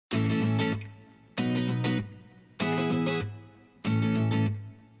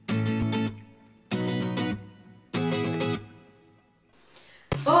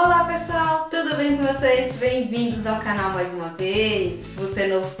tudo bem com vocês? Bem-vindos ao canal mais uma vez. Se você é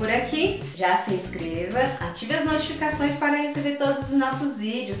novo por aqui, já se inscreva, ative as notificações para receber todos os nossos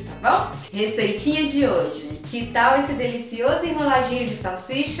vídeos, tá bom? Receitinha de hoje. Que tal esse delicioso enroladinho de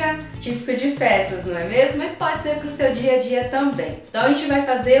salsicha? Típico de festas, não é mesmo? Mas pode ser para o seu dia a dia também. Então a gente vai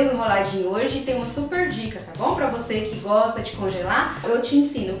fazer o enroladinho hoje e tem uma super dica, tá bom? Para você que gosta de congelar, eu te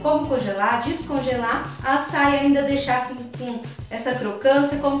ensino como congelar, descongelar, assar e ainda deixar assim com essa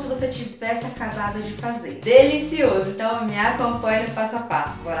crocância como se você tivesse acabado de fazer. Delicioso! Então me acompanhe no passo a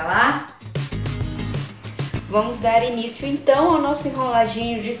passo. Bora lá? Vamos dar início então ao nosso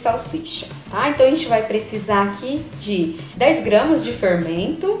enroladinho de salsicha, tá? Então a gente vai precisar aqui de 10 gramas de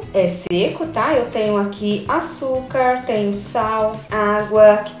fermento, seco, tá? Eu tenho aqui açúcar, tenho sal,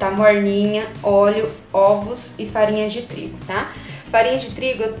 água que tá morninha, óleo, ovos e farinha de trigo, tá? Farinha de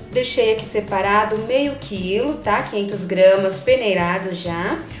trigo eu deixei aqui separado meio quilo, tá? 500 gramas peneirado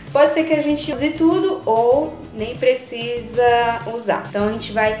já. Pode ser que a gente use tudo ou nem precisa usar. Então a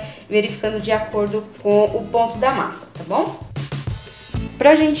gente vai verificando de acordo com o ponto da massa, tá bom?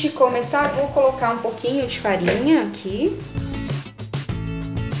 Pra gente começar, vou colocar um pouquinho de farinha aqui.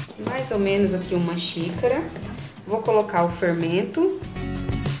 Mais ou menos aqui uma xícara. Vou colocar o fermento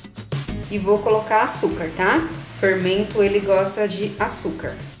e vou colocar açúcar, tá? Fermento, ele gosta de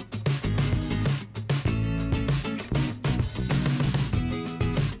açúcar.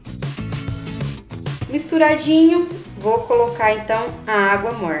 Misturadinho, vou colocar então a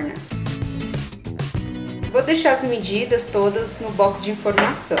água morna. Vou deixar as medidas todas no box de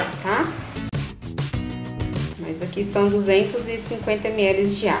informação, tá? Mas aqui são 250 ml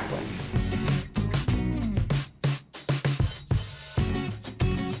de água.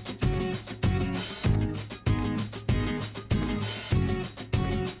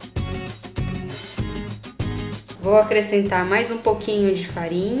 Vou acrescentar mais um pouquinho de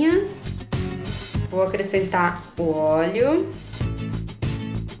farinha. Vou acrescentar o óleo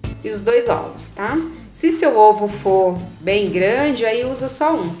e os 2 ovos, tá? Se seu ovo for bem grande, aí usa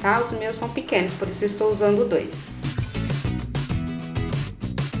só um, tá? Os meus são pequenos, por isso eu estou usando 2.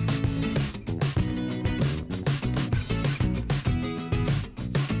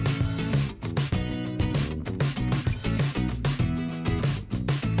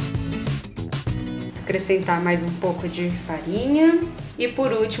 Acrescentar mais um pouco de farinha e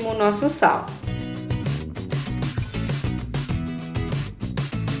por último o nosso sal.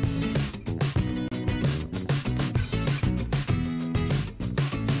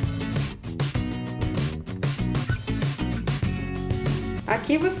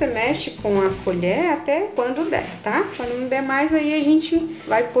 Aqui você mexe com a colher até quando der, tá? Quando não der mais, aí a gente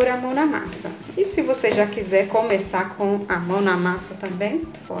vai pôr a mão na massa. E se você já quiser começar com a mão na massa também,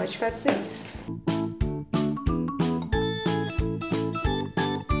 pode fazer isso.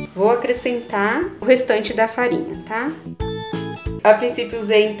 Vou acrescentar o restante da farinha, tá? A princípio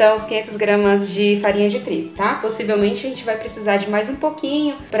usei então os 500 gramas de farinha de trigo, tá? Possivelmente a gente vai precisar de mais um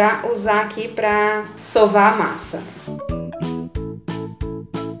pouquinho para usar aqui para sovar a massa.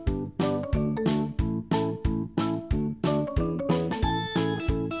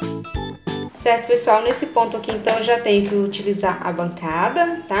 Certo, pessoal? Nesse ponto aqui então eu já tenho que utilizar a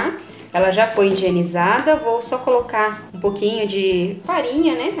bancada, tá? Ela já foi higienizada, vou só colocar um pouquinho de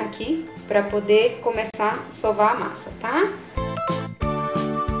farinha, né, aqui, para poder começar a sovar a massa, tá?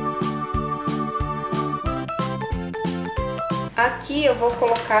 Aqui eu vou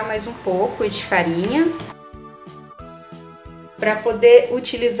colocar mais um pouco de farinha, para poder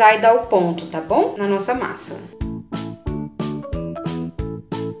utilizar e dar o ponto, tá bom? Na nossa massa.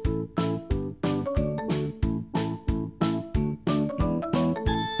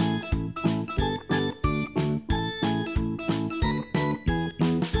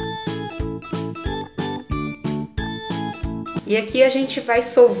 E aqui a gente vai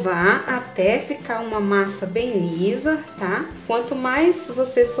sovar até ficar uma massa bem lisa, tá? Quanto mais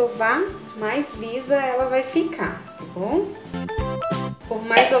você sovar, mais lisa ela vai ficar, tá bom? Por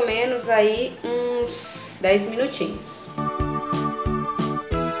mais ou menos aí uns 10 minutinhos.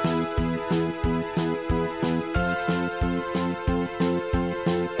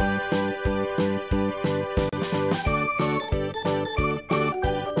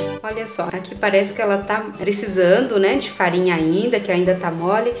 Olha só, aqui parece que ela tá precisando, né, de farinha ainda, que ainda tá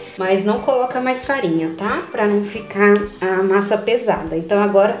mole, mas não coloca mais farinha, tá? Pra não ficar a massa pesada. Então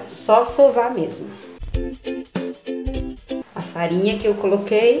agora só sovar mesmo. A farinha que eu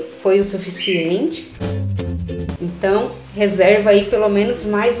coloquei foi o suficiente. Então reserva aí pelo menos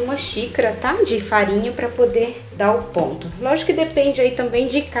mais uma xícara, tá? De farinha para poder dar o ponto. Lógico que depende aí também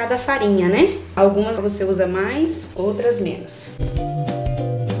de cada farinha, né? Algumas você usa mais, outras menos.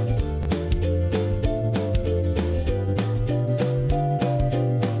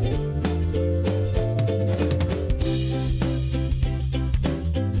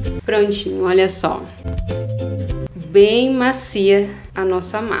 prontinho, olha só. Bem macia a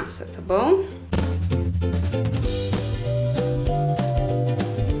nossa massa, tá bom?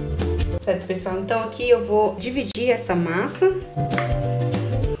 Certo, pessoal? Então aqui eu vou dividir essa massa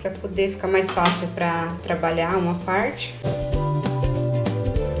para poder ficar mais fácil para trabalhar uma parte.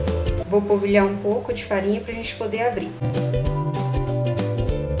 Vou polvilhar um pouco de farinha para a gente poder abrir.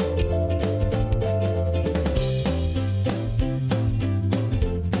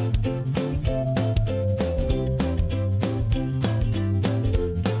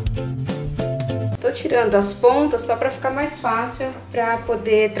 Tô tirando as pontas só para ficar mais fácil para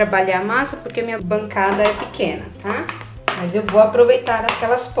poder trabalhar a massa, porque minha bancada é pequena, tá? Mas eu vou aproveitar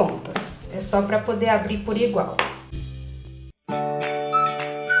aquelas pontas. É só para poder abrir por igual.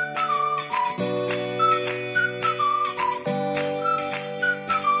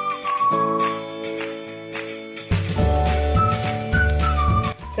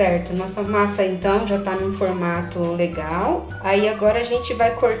 Certo, nossa massa então já tá num formato legal. Aí agora a gente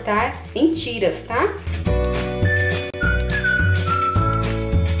vai cortar em tiras, tá?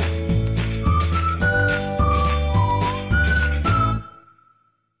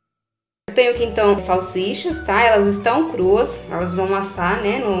 Eu tenho aqui então salsichas, tá? Elas estão cruas, elas vão assar,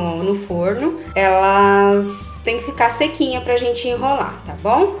 né, no forno. Elas têm que ficar sequinha pra gente enrolar, tá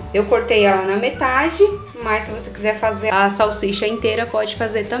bom? Eu cortei ela na metade, mas se você quiser fazer a salsicha inteira, pode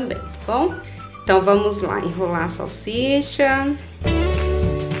fazer também, tá bom? Então vamos lá, enrolar a salsicha.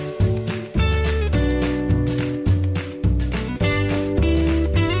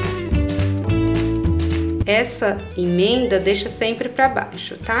 Essa emenda deixa sempre pra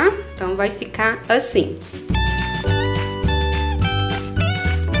baixo, tá? Então vai ficar assim.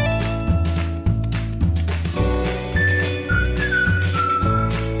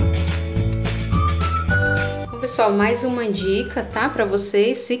 Pessoal, mais uma dica, tá? Pra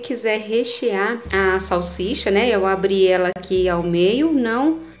vocês, se quiser rechear a salsicha, né? Eu abri ela aqui ao meio,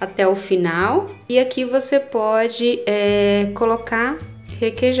 não até o final. E aqui você pode colocar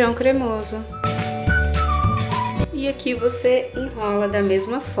requeijão cremoso. E aqui você enrola da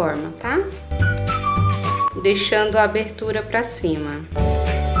mesma forma, tá? Deixando a abertura pra cima.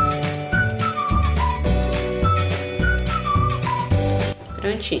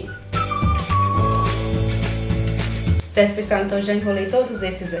 Prontinho. Certo, pessoal? Então já enrolei todos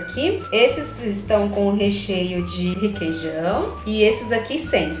esses aqui. Esses estão com o recheio de requeijão e esses aqui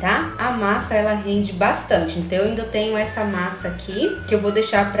sem, tá? A massa, ela rende bastante. Então eu ainda tenho essa massa aqui que eu vou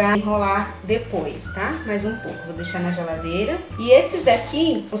deixar pra enrolar depois, tá? Mais um pouco. Vou deixar na geladeira. E esses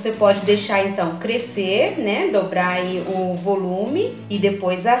daqui você pode deixar então crescer, né? Dobrar aí o volume e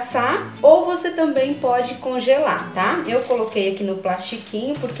depois assar. Ou você também pode congelar, tá? Eu coloquei aqui no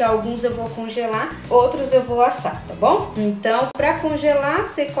plastiquinho porque alguns eu vou congelar, outros eu vou assar, tá bom? Então, para congelar,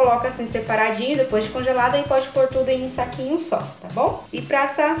 você coloca assim separadinho, depois de congelado, aí pode pôr tudo em um saquinho só, tá bom? E para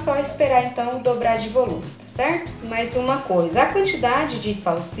assar, só esperar então dobrar de volume, tá certo? Mais uma coisa, a quantidade de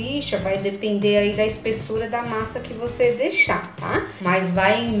salsicha vai depender aí da espessura da massa que você deixar, tá? Mas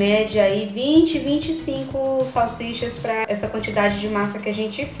vai em média aí 20, 25 salsichas para essa quantidade de massa que a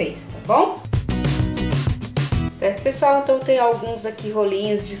gente fez, tá bom? Certo, pessoal? Então tem alguns aqui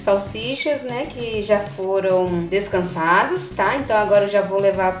rolinhos de salsichas, né, que já foram descansados, tá? Então agora eu já vou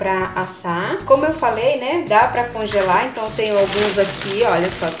levar pra assar. Como eu falei, né, dá pra congelar, então eu tenho alguns aqui, olha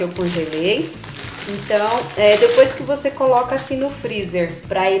só, que eu congelei. Então, depois que você coloca assim no freezer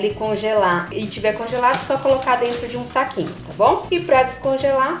pra ele congelar e tiver congelado, só colocar dentro de um saquinho, tá bom? E pra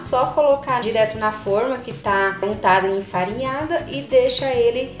descongelar, só colocar direto na forma que tá untada e enfarinhada e deixa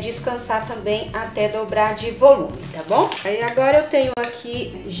ele descansar também até dobrar de volume, tá bom? Aí agora eu tenho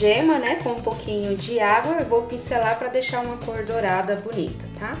aqui gema, né, com um pouquinho de água, eu vou pincelar pra deixar uma cor dourada bonita,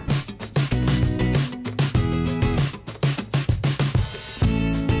 tá?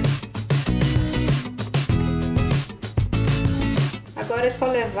 Agora é só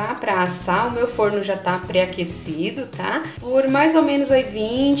levar para assar. O meu forno já tá pré-aquecido, tá? Por mais ou menos aí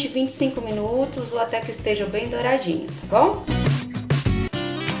 20, 25 minutos ou até que esteja bem douradinho, tá bom?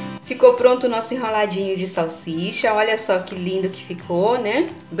 Ficou pronto o nosso enroladinho de salsicha. Olha só que lindo que ficou, né?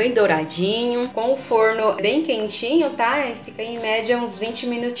 Bem douradinho, com o forno bem quentinho, tá? Fica em média uns 20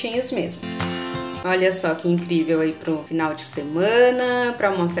 minutinhos mesmo. Olha só que incrível aí pro final de semana, para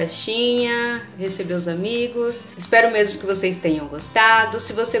uma festinha, receber os amigos. Espero mesmo que vocês tenham gostado.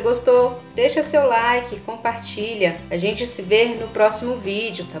 Se você gostou, deixa seu like, compartilha. A gente se vê no próximo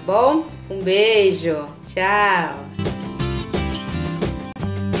vídeo, tá bom? Um beijo, tchau!